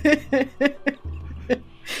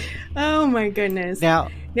 Oh my goodness. Now,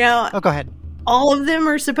 oh, go ahead. All of them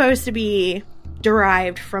are supposed to be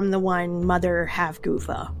derived from the one Mother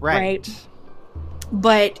Halfgoofa, right?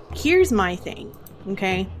 But here's my thing,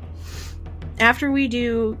 okay? After we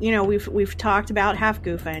do, we've talked about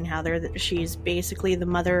Halfgoofa and how she's basically the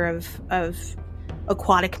mother of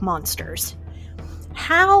aquatic monsters.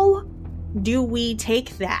 How do we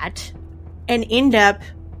take that and end up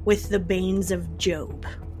with the Banes of Job?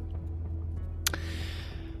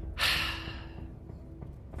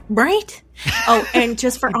 Right? Oh, and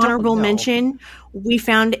just for honorable mention, we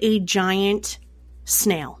found a giant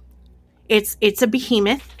snail. It's a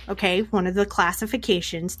behemoth, okay, one of the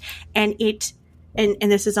classifications, and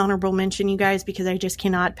this is honorable mention, you guys, because I just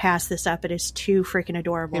cannot pass this up. It is too freaking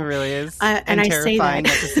adorable. It really is. And I say that at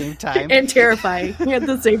the same time. And terrifying at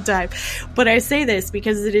the same time. But I say this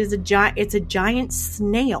because it's a giant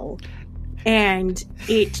snail, and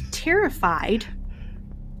it terrified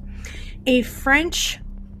a French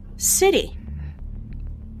city.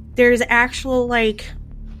 There's actual,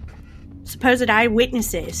 supposed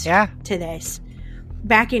eyewitnesses to this.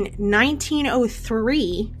 Back in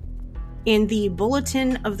 1903, in the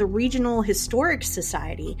Bulletin of the Regional Historic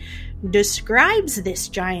Society, describes this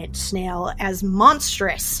giant snail as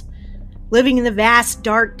monstrous, living in the vast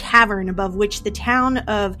dark cavern above which the town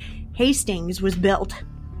of Hastings was built.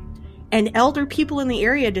 And elder people in the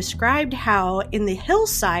area described how in the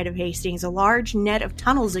hillside of Hastings a large net of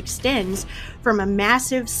tunnels extends from a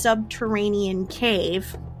massive subterranean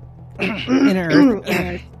cave.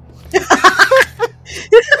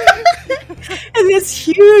 And this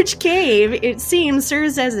huge cave, it seems,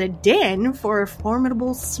 serves as a den for a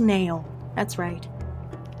formidable snail. That's right.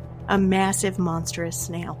 A massive, monstrous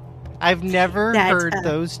snail. I've never heard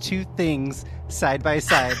those two things side by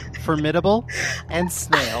side. Formidable and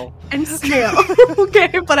snail. And snail.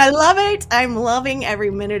 Okay, but I love it. I'm loving every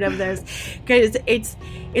minute of this. Because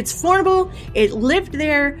it's formidable. It lived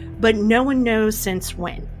there, but no one knows since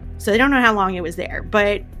when. So they don't know how long it was there.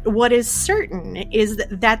 But what is certain is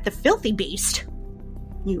that the filthy beast,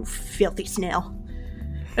 you filthy snail,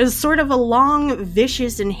 is sort of a long,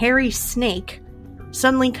 vicious, and hairy snake,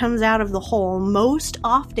 suddenly comes out of the hole most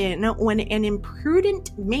often when an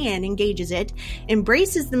imprudent man engages it,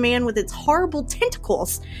 embraces the man with its horrible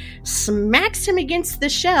tentacles, smacks him against the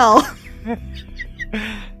shell,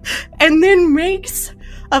 and then makes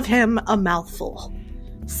of him a mouthful.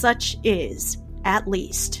 Such is, at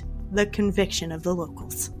least, the conviction of the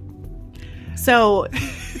locals. So,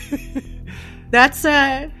 that's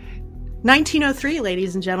 1903,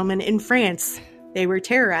 ladies and gentlemen, in France. They were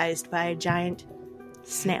terrorized by a giant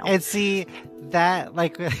snail. And see, that,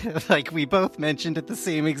 like we both mentioned at the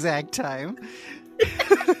same exact time,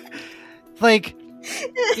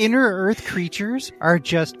 inner Earth creatures are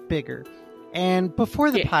just bigger. And before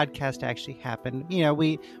the podcast actually happened,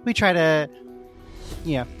 we try to,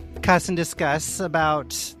 cuss and discuss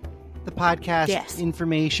about the podcast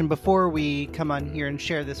information before we come on here and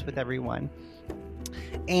share this with everyone.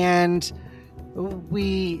 And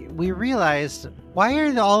we realized, why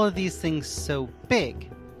are all of these things so big?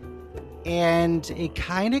 And it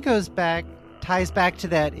kind of ties back to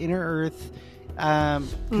that inner Earth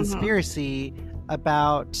conspiracy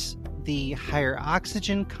about the higher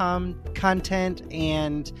oxygen content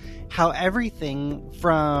and how everything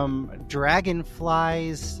from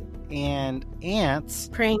dragonflies and ants,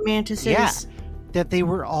 praying mantises, that they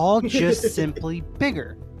were all just simply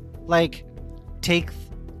bigger. Like, take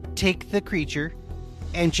the creature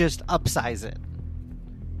and just upsize it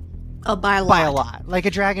by a lot. Like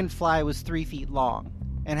a dragonfly was 3 feet long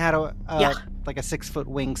and had a 6-foot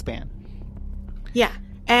wingspan. Yeah.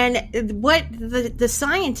 And what the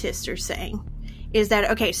scientists are saying is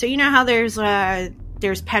that, okay, so you know how there's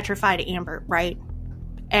petrified amber, right?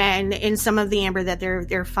 And in some of the amber that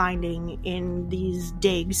they're finding in these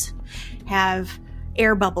digs have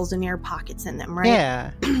air bubbles and air pockets in them, right?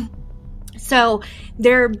 Yeah. So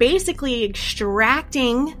they're basically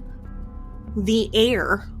extracting the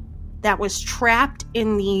air that was trapped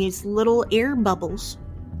in these little air bubbles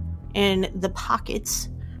in the pockets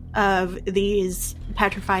of these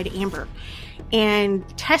petrified amber and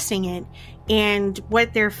testing it. And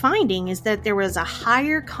what they're finding is that there was a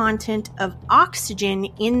higher content of oxygen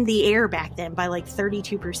in the air back then by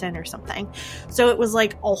 32% or something. So it was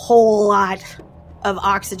like a whole lot of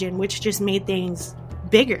oxygen, which just made things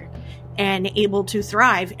bigger and able to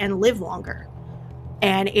thrive and live longer.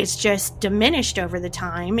 And it's just diminished over the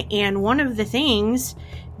time. And one of the things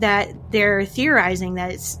that they're theorizing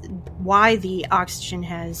that's why the oxygen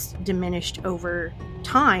has diminished over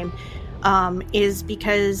time is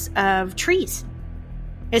because of trees.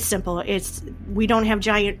 It's simple. We don't have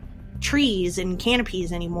giant trees and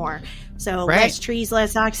canopies anymore. So less trees,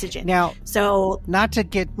 less oxygen. Now, so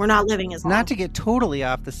we're not living as long. Not to get totally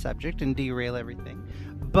off the subject and derail everything,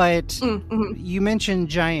 but you mentioned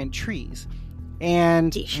giant trees.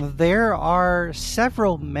 And there are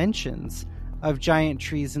several mentions of giant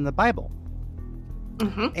trees in the Bible.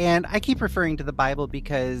 Mm-hmm. And I keep referring to the Bible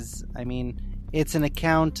because, it's an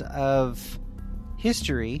account of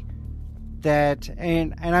history that,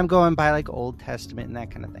 and I'm going by Old Testament and that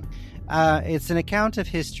kind of thing. It's an account of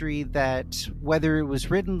history that, whether it was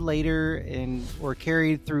written later or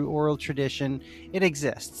carried through oral tradition, it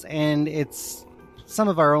exists. And it's some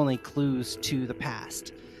of our only clues to the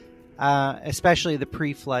past. Especially the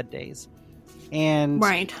pre-flood days. And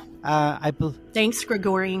right. Thanks,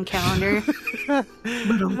 Gregorian calendar.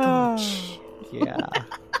 Yeah.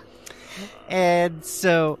 And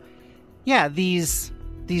so, these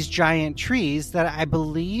these giant trees that I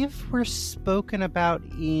believe were spoken about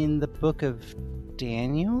in the book of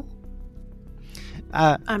Daniel.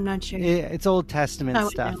 I'm not sure. It's Old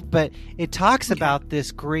Testament stuff, but it talks about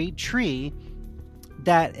this great tree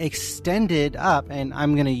that extended up, and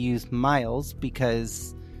I'm going to use miles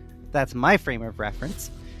because that's my frame of reference.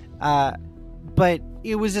 But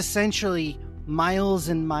it was essentially miles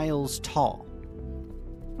and miles tall.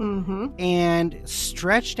 And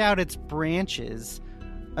stretched out its branches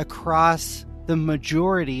across the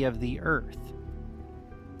majority of the earth.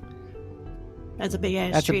 That's a big ass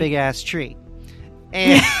tree. That's a big ass tree.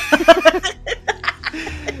 And,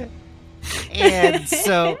 and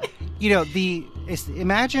so,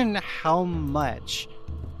 imagine how much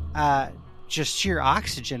just sheer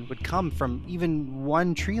oxygen would come from even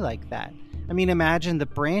one tree like that. I mean, imagine the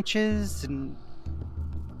branches, and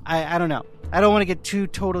I don't know. I don't want to get too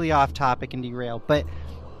totally off topic and derail, but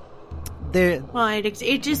well, it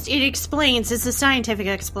explains. It's a scientific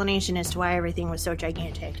explanation as to why everything was so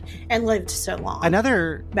gigantic and lived so long.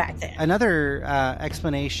 Back then. Another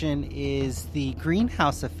explanation is the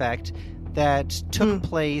greenhouse effect that took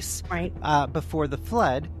place before the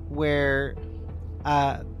flood, where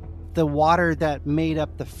the water that made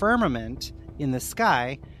up the firmament in the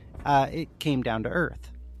sky, it came down to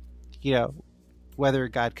Earth. Whether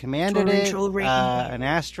God commanded it, an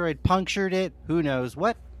asteroid punctured it, who knows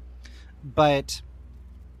what. But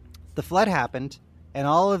the flood happened, and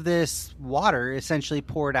all of this water essentially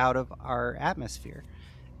poured out of our atmosphere.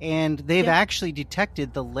 And they've actually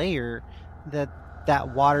detected the layer that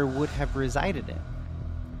water would have resided in.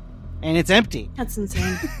 And it's empty. That's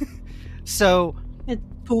insane. So,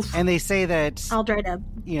 poof. And they say that, all dried up.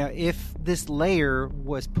 If this layer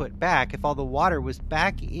was put back, if all the water was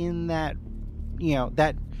back in that,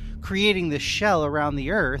 that creating the shell around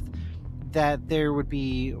the Earth, that there would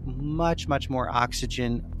be much, much more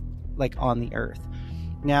oxygen on the Earth.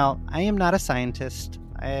 Now, I am not a scientist.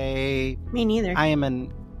 Me neither. I am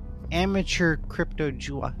an amateur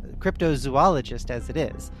cryptozoologist as it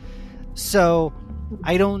is. So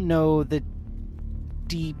I don't know the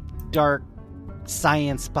deep, dark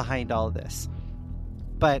science behind all this.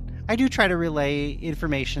 But I do try to relay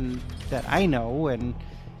information that I know, and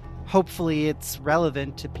hopefully it's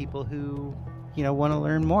relevant to people who, want to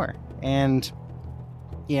learn more. And,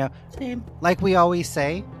 Same. Like we always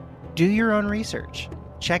say, do your own research.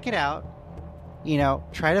 Check it out.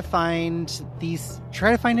 Try to find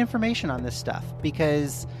information on this stuff,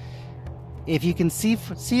 because if you can see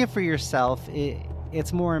it for yourself,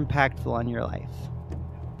 it's more impactful on your life.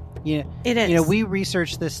 It is. We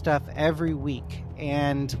research this stuff every week,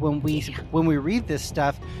 and when we read this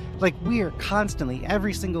stuff, we are constantly,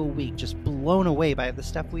 every single week, just blown away by the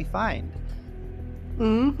stuff we find.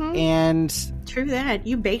 And true that.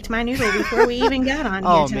 You baked my noodle before we even got on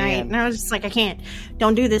here tonight. Man. And I was just like, I can't.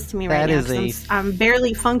 Don't do this to me right now. I'm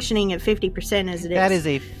barely functioning at 50% as it is. That is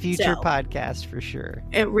a future podcast for sure.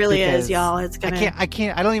 It really is, y'all. It's gonna. I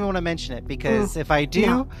don't even want to mention it, because if I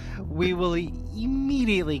do, we will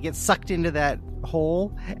immediately get sucked into that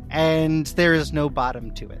hole, and there is no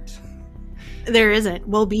bottom to it. There isn't.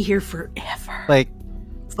 We'll be here forever.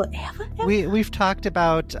 Forever. We've talked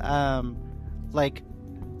about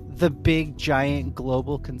the big giant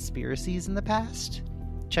global conspiracies in the past.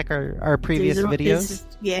 Check our previous videos.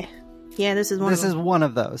 This is one. This is one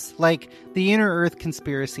of those. The Inner Earth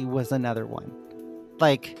conspiracy was another one.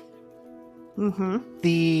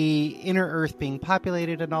 The Inner Earth being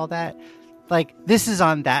populated and all that. This is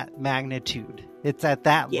on that magnitude. It's at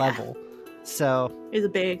that level. So it's a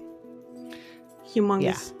big, humongous.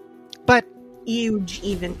 Yeah. But huge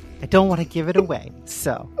even. I don't want to give it away.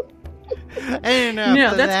 So and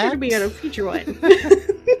no, that's going to be on a future one.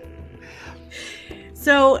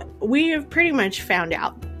 So we have pretty much found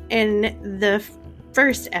out in the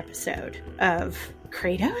first episode of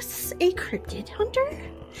Kratos, a cryptid hunter,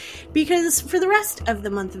 because for the rest of the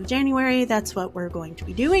month of January, that's what we're going to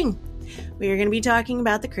be doing. We are going to be talking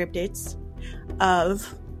about the cryptids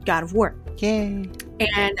of God of War. Yay.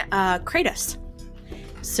 And Kratos.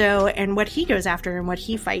 So, and what he goes after and what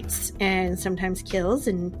he fights and sometimes kills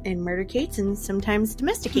and murdercates and sometimes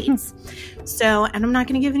domesticates. So, and I'm not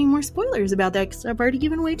going to give any more spoilers about that because I've already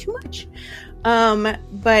given away too much.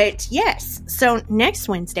 But yes, so next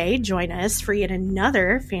Wednesday, join us for yet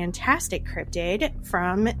another fantastic cryptid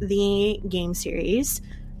from the game series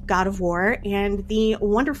God of War and the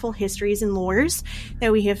wonderful histories and lores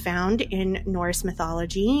that we have found in Norse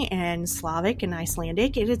mythology and Slavic and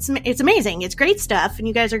Icelandic. It's amazing. It's great stuff, and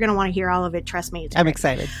you guys are going to want to hear all of it. Trust me. I'm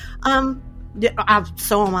excited.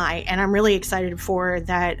 So am I, and I'm really excited for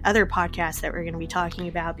that other podcast that we're going to be talking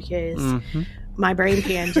about because my brain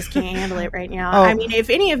pan just can't handle it right now. Oh. I mean, if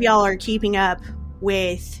any of y'all are keeping up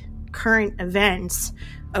with current events,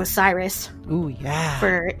 Osiris, Ooh, yeah.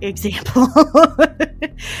 for example,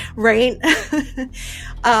 right?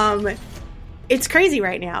 It's crazy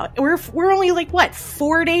right now. We're only like, what,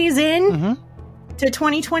 4 days in to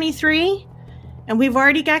 2023, and we've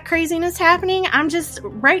already got craziness happening.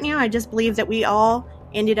 Right now, I just believe that we all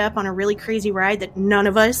ended up on a really crazy ride that none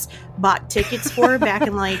of us bought tickets for back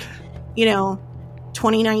in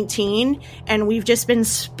 2019, and we've just been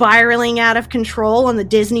spiraling out of control on the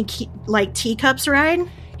Disney teacups ride.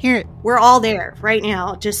 Here, we're all there right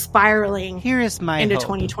now, just spiraling. Here is my into hope.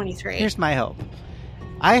 2023. Here's my hope.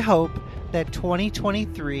 I hope that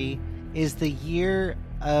 2023 is the year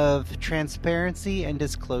of transparency and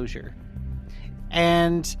disclosure,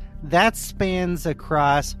 and that spans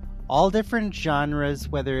across all different genres,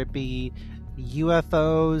 whether it be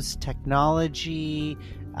UFOs, technology,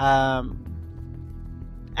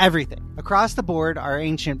 everything across the board, our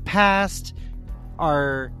ancient past,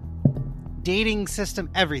 our dating system,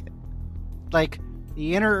 everything, like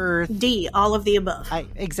the inner earth, all of the above.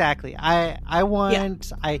 Exactly. I'm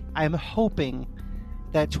hoping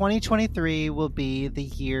that 2023 will be the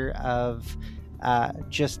year of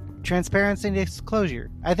just transparency and disclosure.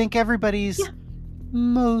 I think everybody's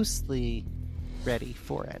mostly ready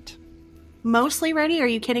for it. Mostly ready? Are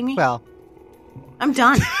you kidding me? Well, I'm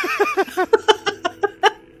done.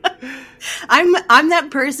 I'm that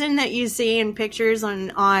person that you see in pictures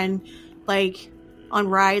on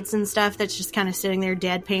rides and stuff that's just kind of sitting there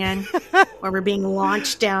deadpan while we're being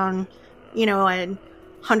launched down, a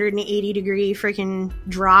 180 degree freaking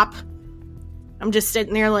drop. I'm just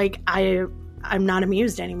sitting there like I'm not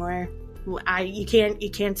amused anymore. You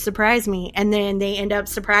can't surprise me. And then they end up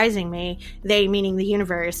surprising me. They meaning the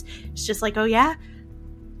universe. It's just like, oh yeah,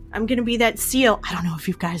 I'm going to be that seal. I don't know if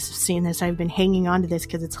you guys have seen this. I've been hanging on to this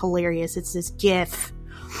because it's hilarious. It's this GIF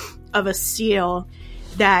of a seal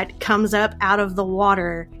that comes up out of the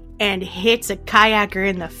water and hits a kayaker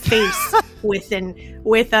in the face with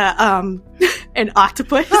an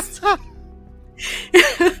octopus.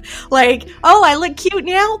 Like, oh, I look cute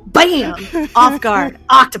now? Bam! Off guard.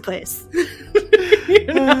 Octopus.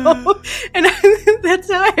 And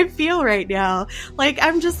that's how I feel right now. Like,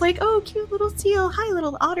 I'm just like, oh, cute little seal. Hi,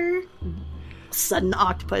 little otter. Sudden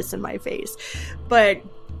octopus in my face. But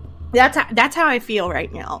that's how I feel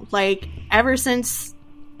right now. Like, ever since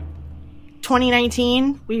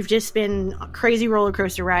 2019, we've just been a crazy roller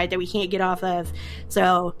coaster ride that we can't get off of.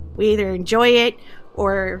 So we either enjoy it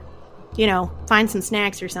or, find some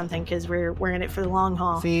snacks or something, because we're in it for the long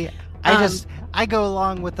haul. See, I go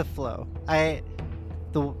along with the flow.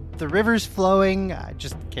 The river's flowing.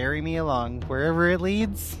 Just carry me along. Wherever it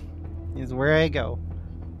leads is where I go.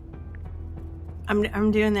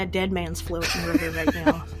 I'm doing that dead man's float in the river right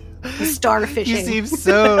now. Starfishing. You seem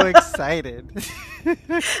so excited.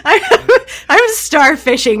 I'm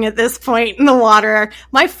starfishing at this point in the water.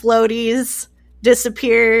 My floaties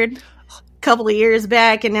disappeared a couple of years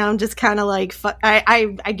back, and now I'm just kind of like,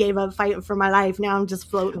 I gave up fighting for my life. Now I'm just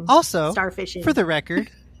floating. Also, starfishing. For the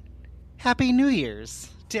record, Happy New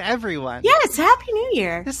Year's to everyone. Yes, Happy New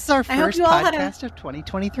Year. This is our first podcast of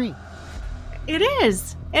 2023. It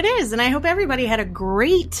is, and I hope everybody had a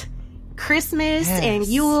great Christmas and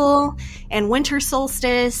Yule and winter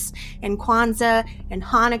solstice and Kwanzaa and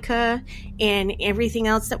Hanukkah and everything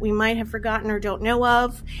else that we might have forgotten or don't know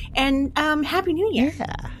of. And Happy New Year.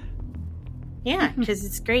 Yeah, because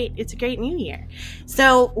it's great. It's a great new year.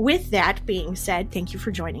 So with that being said, thank you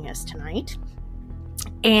for joining us tonight.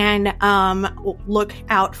 And look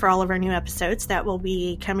out for all of our new episodes that will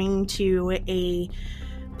be coming to a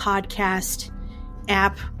podcast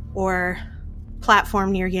app or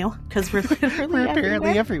platform near you, because we're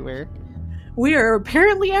apparently everywhere. We are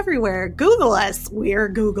apparently everywhere. Google us. We are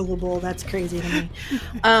Googleable. That's crazy to me.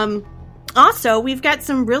 Also, we've got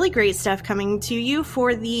some really great stuff coming to you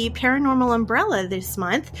for the Paranormal Umbrella this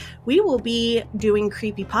month. We will be doing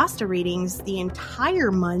creepypasta readings the entire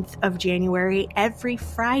month of January every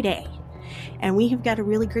Friday. And we have got a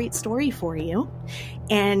really great story for you.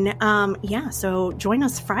 And so join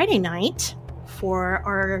us Friday night for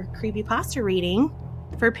our creepypasta reading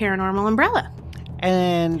for Paranormal Umbrella.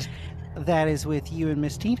 And that is with you and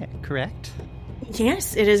Miss Tina, correct?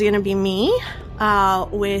 Yes, it is going to be me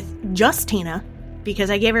with just Tina, because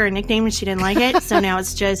I gave her a nickname and she didn't like it. So now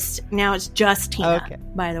it's just Tina, okay.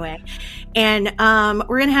 By the way. And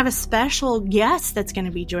we're going to have a special guest that's going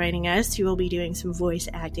to be joining us, who will be doing some voice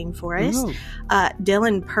acting for us.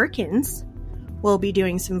 Dylan Perkins will be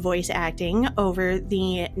doing some voice acting over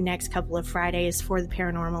the next couple of Fridays for the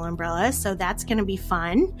Paranormal Umbrella. So that's going to be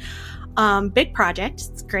fun. Big project.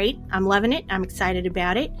 It's great. I'm loving it. I'm excited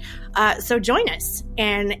about it. So join us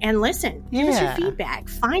and listen. Give us your feedback.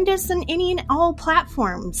 Find us on any and all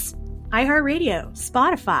platforms. iHeartRadio,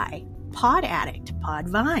 Spotify, Pod Addict,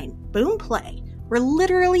 Podvine, Boomplay. We're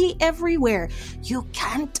literally everywhere. You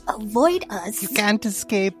can't avoid us. You can't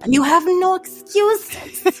escape. You have no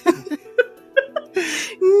excuses.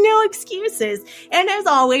 No excuses. And as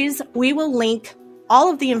always, we will link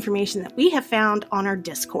all of the information that we have found on our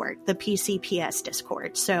Discord, the PCPS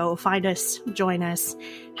Discord. So find us, join us,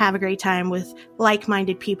 have a great time with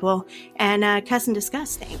like-minded people, and cuss and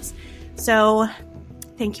discuss things. So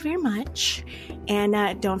thank you very much.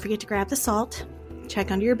 And don't forget to grab the salt,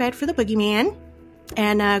 check under your bed for the boogeyman,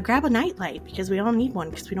 and grab a nightlight, because we all need one,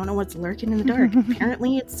 because we don't know what's lurking in the dark.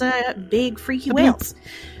 Apparently it's big freaky whales.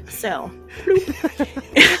 So,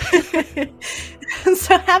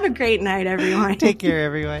 so have a great night, everyone. Take care,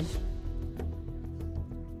 everyone.